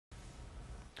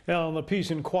Well, the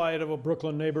peace and quiet of a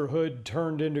Brooklyn neighborhood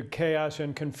turned into chaos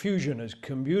and confusion as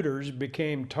commuters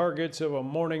became targets of a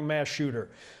morning mass shooter.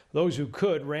 Those who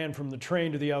could ran from the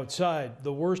train to the outside.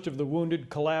 The worst of the wounded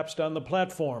collapsed on the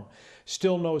platform.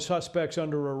 Still no suspects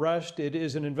under arrest. It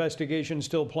is an investigation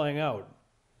still playing out.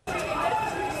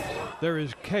 There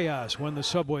is chaos when the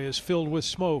subway is filled with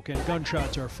smoke and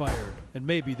gunshots are fired. And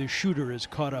maybe the shooter is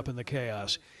caught up in the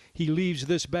chaos. He leaves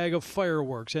this bag of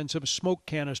fireworks and some smoke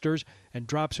canisters and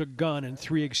drops a gun and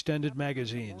 3 extended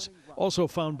magazines. Also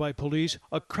found by police,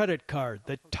 a credit card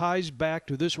that ties back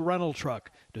to this rental truck,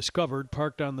 discovered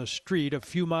parked on the street a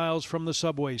few miles from the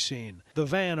subway scene. The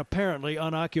van apparently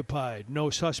unoccupied, no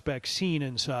suspects seen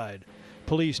inside.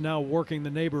 Police now working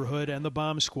the neighborhood and the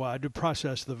bomb squad to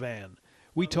process the van.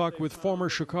 We talked with former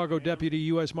Chicago Deputy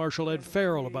U.S. Marshal Ed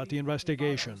Farrell about the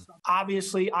investigation.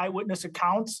 Obviously, eyewitness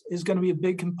accounts is going to be a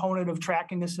big component of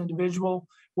tracking this individual.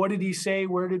 What did he say?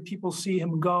 Where did people see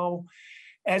him go?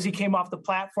 As he came off the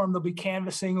platform, they'll be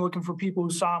canvassing, looking for people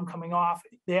who saw him coming off.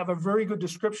 They have a very good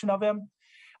description of him.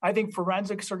 I think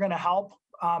forensics are going to help.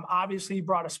 Obviously, he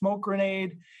brought a smoke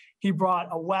grenade. He brought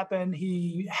a weapon.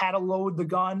 He had to load the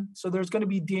gun. So there's going to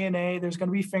be DNA. There's going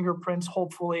to be fingerprints,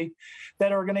 hopefully,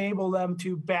 that are going to enable them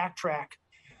to backtrack.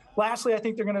 Lastly, I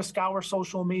think they're going to scour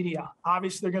social media.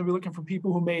 Obviously, they're going to be looking for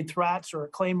people who made threats or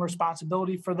claim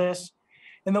responsibility for this.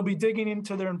 And they'll be digging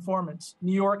into their informants.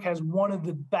 New York has one of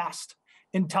the best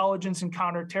intelligence and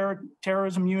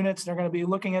counterterrorism units. They're going to be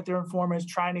looking at their informants,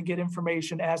 trying to get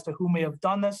information as to who may have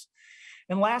done this.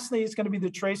 And lastly, it's going to be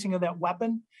the tracing of that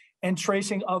weapon and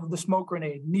tracing of the smoke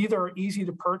grenade. Neither are easy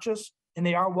to purchase, and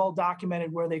they are well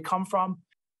documented where they come from.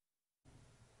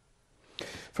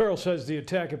 Farrell says the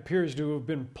attack appears to have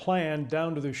been planned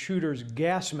down to the shooter's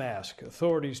gas mask.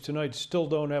 Authorities tonight still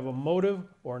don't have a motive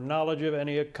or knowledge of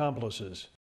any accomplices.